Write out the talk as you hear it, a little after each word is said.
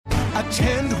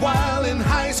Attend while in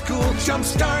high school.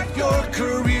 Jumpstart your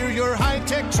career. Your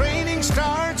high-tech training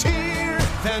starts here.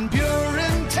 Van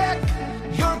Buren Tech.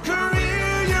 Your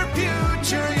career, your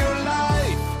future, your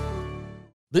life.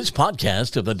 This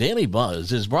podcast of the Daily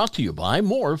Buzz is brought to you by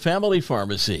Moore Family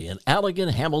Pharmacy in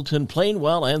Allegan, Hamilton,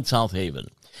 Plainwell, and South Haven.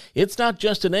 It's not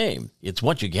just a name, it's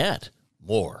what you get.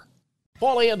 More.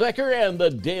 Paulie and Decker and the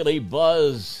Daily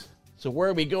Buzz. So where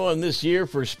are we going this year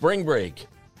for spring break?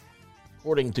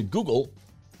 According to Google,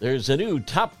 there's a new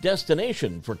top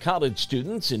destination for college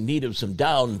students in need of some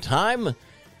downtime.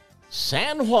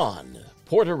 San Juan,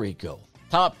 Puerto Rico.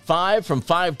 Top 5 from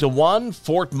 5 to 1,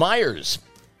 Fort Myers.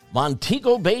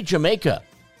 Montego Bay, Jamaica.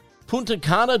 Punta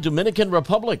Cana, Dominican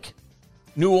Republic.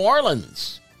 New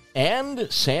Orleans. And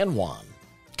San Juan.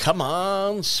 Come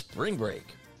on, spring break.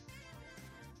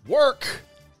 Work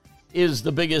is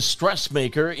the biggest stress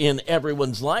maker in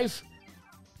everyone's life.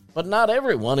 But not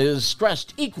everyone is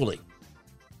stressed equally.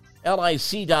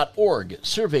 LIC.org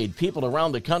surveyed people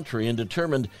around the country and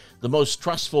determined the most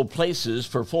stressful places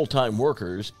for full-time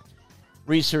workers.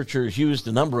 Researchers used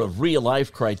a number of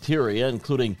real-life criteria,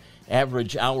 including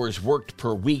average hours worked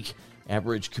per week,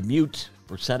 average commute,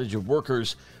 percentage of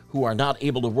workers who are not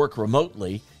able to work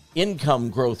remotely, income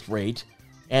growth rate,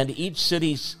 and each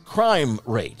city's crime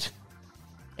rate.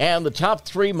 And the top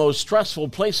 3 most stressful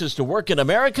places to work in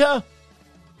America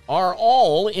are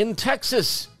all in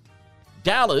Texas: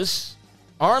 Dallas,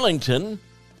 Arlington,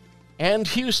 and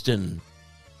Houston.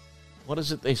 What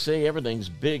is it they say? Everything's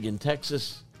big in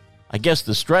Texas. I guess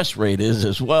the stress rate is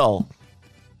as well.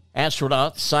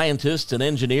 Astronauts, scientists, and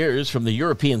engineers from the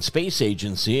European Space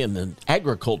Agency and an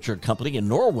agriculture company in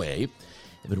Norway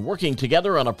have been working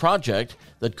together on a project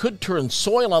that could turn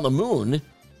soil on the moon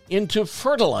into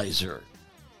fertilizer.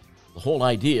 The whole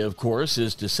idea, of course,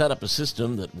 is to set up a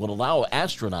system that will allow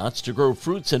astronauts to grow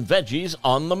fruits and veggies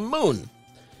on the moon.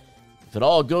 If it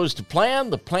all goes to plan,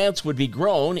 the plants would be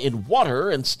grown in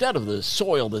water instead of the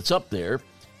soil that's up there,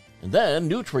 and then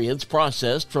nutrients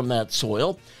processed from that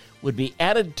soil would be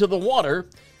added to the water,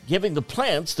 giving the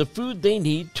plants the food they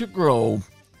need to grow.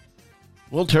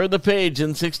 We'll turn the page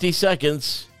in 60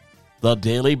 seconds. The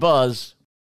Daily Buzz.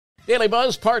 Daily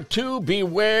Buzz Part 2,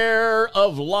 Beware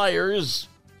of Liars.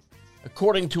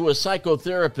 According to a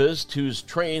psychotherapist who's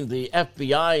trained the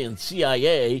FBI and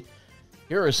CIA,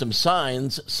 here are some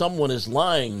signs someone is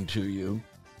lying to you.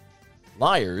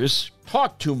 Liars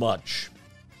talk too much.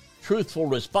 Truthful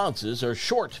responses are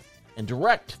short and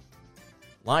direct.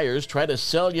 Liars try to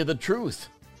sell you the truth.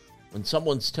 When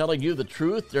someone's telling you the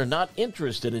truth, they're not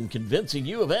interested in convincing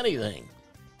you of anything.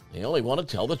 They only want to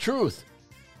tell the truth.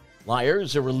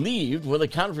 Liars are relieved when the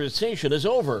conversation is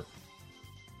over.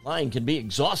 Lying can be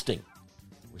exhausting,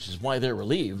 which is why they're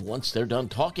relieved once they're done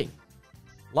talking.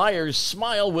 Liars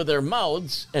smile with their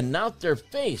mouths and not their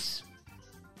face.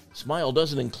 Smile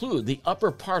doesn't include the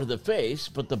upper part of the face,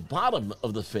 but the bottom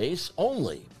of the face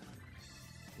only.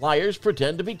 Liars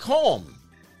pretend to be calm.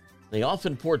 They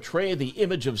often portray the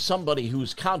image of somebody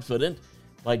who's confident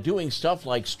by doing stuff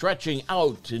like stretching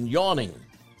out and yawning.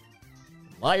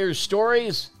 Liars'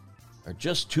 stories are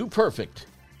just too perfect.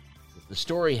 If the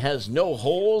story has no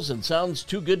holes and sounds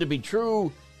too good to be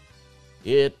true,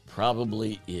 it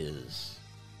probably is.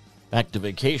 Back to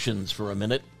vacations for a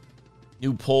minute.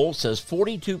 New poll says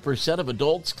 42% of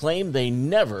adults claim they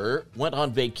never went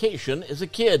on vacation as a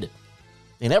kid.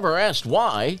 They never asked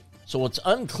why, so it's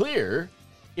unclear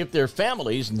if their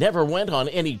families never went on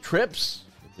any trips,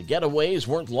 if the getaways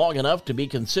weren't long enough to be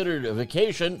considered a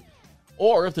vacation,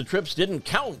 or if the trips didn't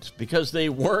count because they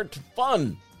weren't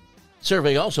fun.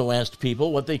 Survey also asked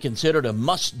people what they considered a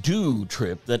must-do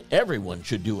trip that everyone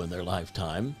should do in their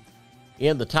lifetime.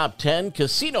 In the top 10,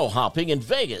 casino hopping in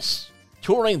Vegas,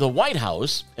 touring the White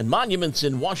House and monuments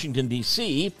in Washington,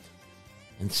 D.C.,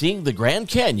 and seeing the Grand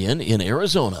Canyon in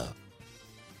Arizona.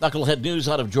 Knucklehead news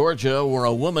out of Georgia, where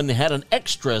a woman had an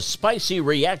extra spicy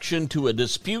reaction to a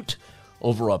dispute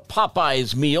over a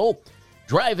Popeyes meal,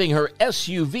 driving her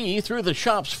SUV through the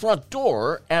shop's front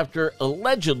door after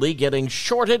allegedly getting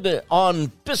shorted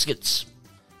on biscuits.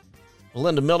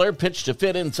 Melinda Miller pitched a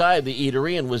fit inside the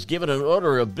eatery and was given an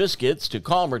order of biscuits to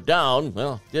calm her down.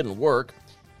 Well, didn't work.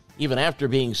 Even after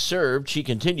being served, she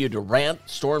continued to rant,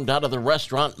 stormed out of the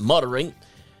restaurant muttering.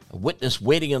 A witness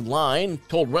waiting in line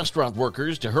told restaurant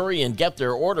workers to hurry and get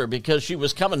their order because she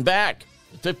was coming back.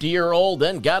 The 50-year-old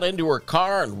then got into her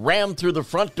car and rammed through the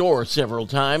front door several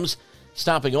times,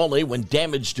 stopping only when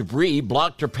damaged debris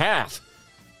blocked her path.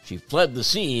 She fled the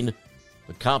scene,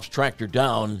 but cops tracked her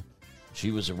down.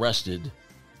 She was arrested.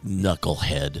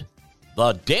 Knucklehead.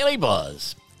 The Daily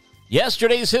Buzz.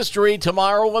 Yesterday's history,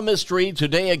 tomorrow a mystery,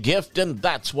 today a gift, and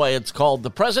that's why it's called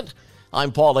the present.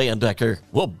 I'm Paul Andecker.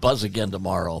 We'll buzz again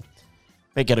tomorrow.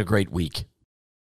 Make it a great week.